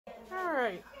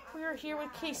we're here with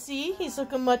KC. He's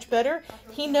looking much better.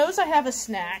 He knows I have a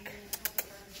snack,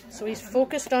 so he's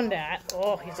focused on that.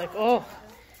 Oh, he's like, oh,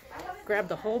 grabbed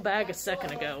the whole bag a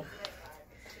second ago.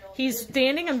 He's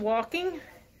standing and walking.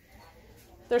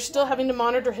 They're still having to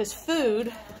monitor his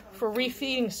food for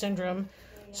refeeding syndrome,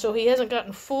 so he hasn't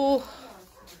gotten full.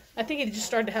 I think he just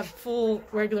started to have full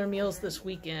regular meals this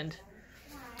weekend.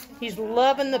 He's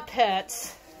loving the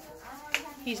pets.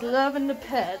 He's loving the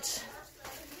pets.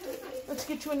 Let's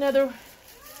get you another.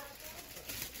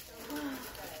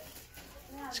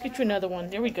 Let's get you another one.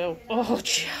 There we go. Oh,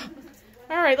 yeah.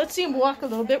 All right, let's see him walk a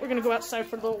little bit. We're going to go outside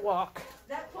for a little walk.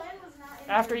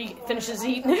 After he finishes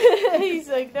eating. He's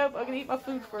like, nope, I'm going to eat my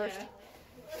food first.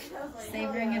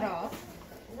 Savoring it all.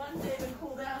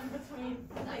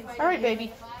 All right,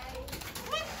 baby.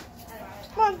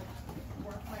 Come on.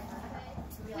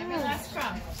 Let me last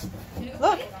crumb.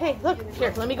 Look, hey, look.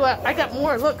 Here, let me go out. I got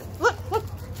more. Look, look, look.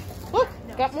 Look,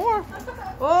 got more.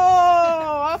 Oh,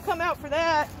 I'll come out for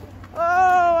that. Oh,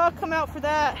 I'll come out for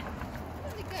that.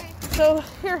 So,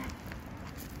 here.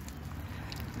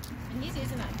 And he's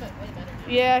using that foot way better now.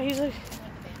 Yeah, he's like,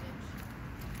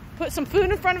 put some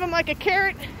food in front of him like a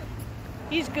carrot.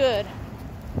 He's good.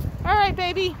 All right,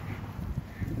 baby.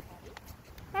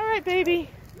 All right, baby.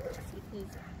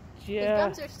 His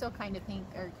gums are still kind of pink,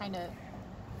 or kind of,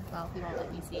 well, he won't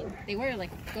let me see. They were like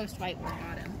ghost white when I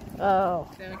got him.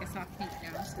 Oh. They're like a soft pink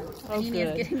now. So Oh,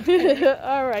 good.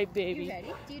 All right, baby. You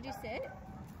ready? Do you just sit?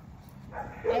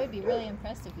 I would be really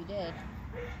impressed if you did.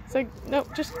 It's like, no,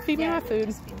 just feed me my food.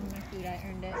 Just feed me my food. I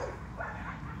earned it.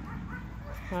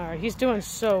 All right, he's doing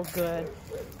so good.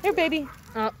 Here, baby.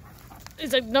 Oh,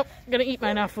 he's like, nope, gonna eat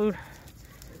my food.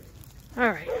 All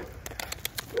right.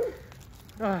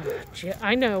 Oh,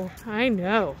 I know.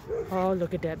 Oh,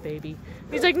 look at that baby.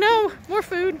 He's like, no, more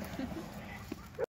food.